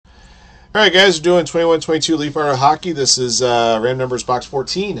All right, guys, we're doing 21-22 Leaf Runner Hockey. This is Random Numbers Box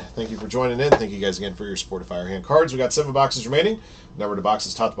 14. Thank you for joining in. Thank you guys again for your support of Firehand Cards. We got 7 boxes remaining. Number of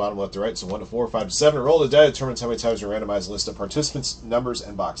boxes top to bottom, left to right, so 1 to 4, 5 to 7. Roll the die determines how many times you randomize a list of participants, numbers,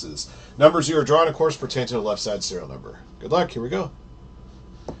 and boxes. Numbers you are drawing, of course, pertain to the left side serial number. Good luck. Here we go.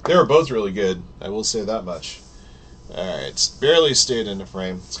 They were both really good. I will say that much. All right, it's barely stayed in the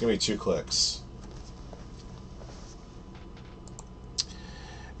frame. It's going to be 2 clicks.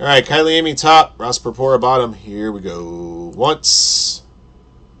 All right, Kylie Amy top, Ross Purpura bottom. Here we go. Once,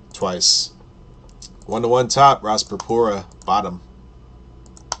 twice. 1-1 top, Ross Purpura bottom.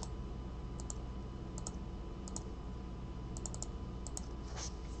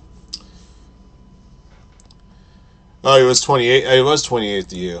 Oh, it was 28. It was 28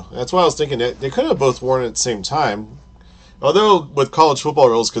 to you. That's why I was thinking that they could have both worn it at the same time. Although with college football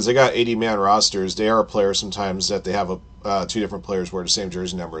rules, because they got 80-man rosters, they are players sometimes that they have 2 different players wear the same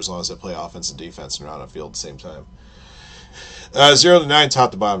jersey number as long as they play offense and defense and are on a field at the same time. 0 to 9 top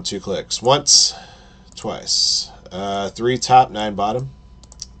to bottom, 2 clicks. Once, twice. 3 top, 9 bottom.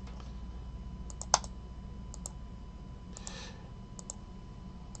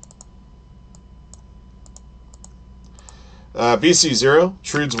 BC 0,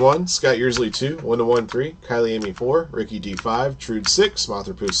 Trudes 1, Scott Yearsley 2, 1-1 3, Kylie Amy 4, Ricky D 5, Trude 6,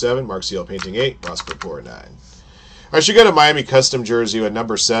 Mothra Poo 7, Mark Seal Painting 8, Ross Purpura 9. I should get a Miami custom jersey with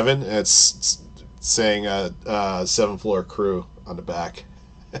number 7. It's saying 7th floor crew on the back.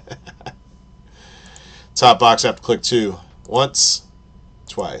 Top box, I have to click 2. Once,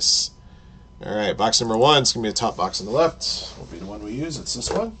 twice. All right, box number 1 is going to be the top box on the left. Will be the one we use. It's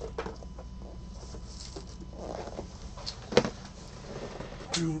this one.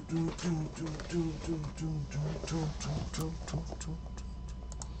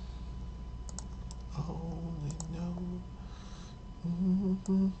 Only know.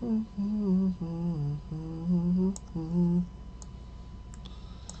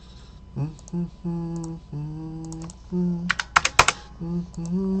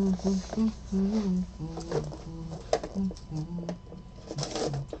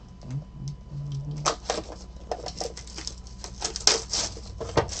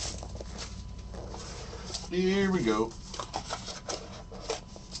 Here we go.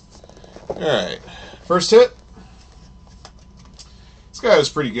 Alright. First hit. This guy was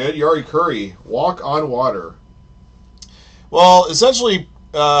pretty good. Yari Curry. Walk on water. Well, essentially,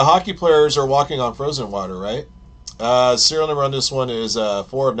 hockey players are walking on frozen water, right? Serial number on this one is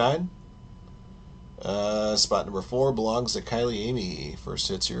 4 of 9. Spot number 4 belongs to Kylie Amy. First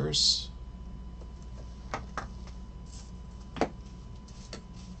hit's yours.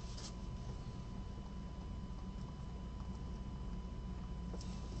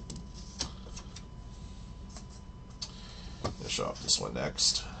 Show off this one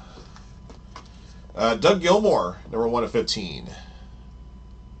next. Doug Gilmour, number 1 of 15.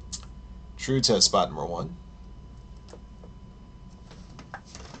 Trudes has spot number 1.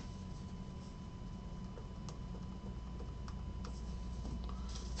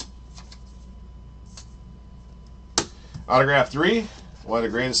 Autograph 3, one of the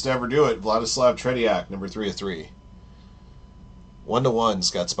greatest to ever do it, Vladislav Tretiak, number 3 of 3.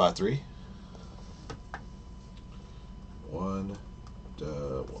 1-1's got spot 3. 1 to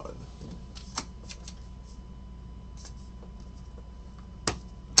 1.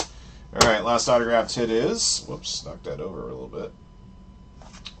 All right, last autographed hit is, whoops, knocked that over a little bit.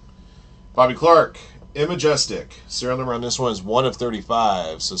 Bobby Clarke, Immajestic. Serial number on this one is 1 of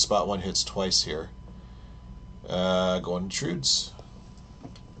 35, so spot 1 hits twice here. Going to Trudes.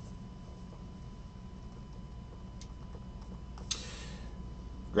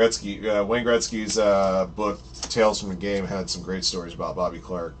 Gretzky, Wayne Gretzky's book Tales from the Game had some great stories about Bobby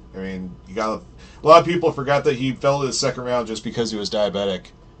Clarke. I mean, a lot of people forgot that he fell to the second round just because he was diabetic.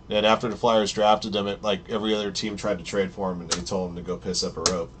 And after the Flyers drafted him, like every other team tried to trade for him, and they told him to go piss up a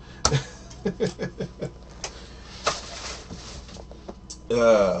rope.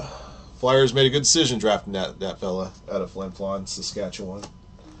 Flyers made a good decision drafting that fella out of Flin Flon, Saskatchewan.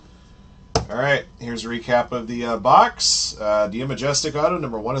 All right, here's a recap of the box. The Majestic Auto,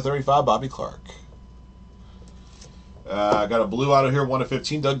 number 1 of 35, Bobby Clarke. Got a blue auto here, 1 of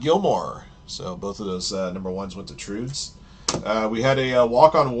 15, Doug Gilmour. So both of those number 1s went to Trudes. We had a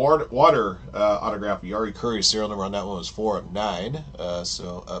Walk on Water autograph, Yari Curry. Serial number on that one was 4 of 9.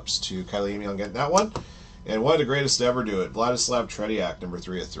 So ups to Kylie Amy on getting that one. And one of the greatest to ever do it, Vladislav Tretiak, number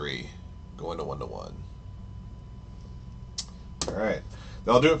 3 of 3. Going to 1-1. All right.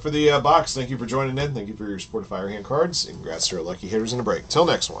 That'll do it for the box. Thank you for joining in. Thank you for your support of Firehand Cards. And congrats to our lucky hitters in the break. Till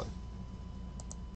next one.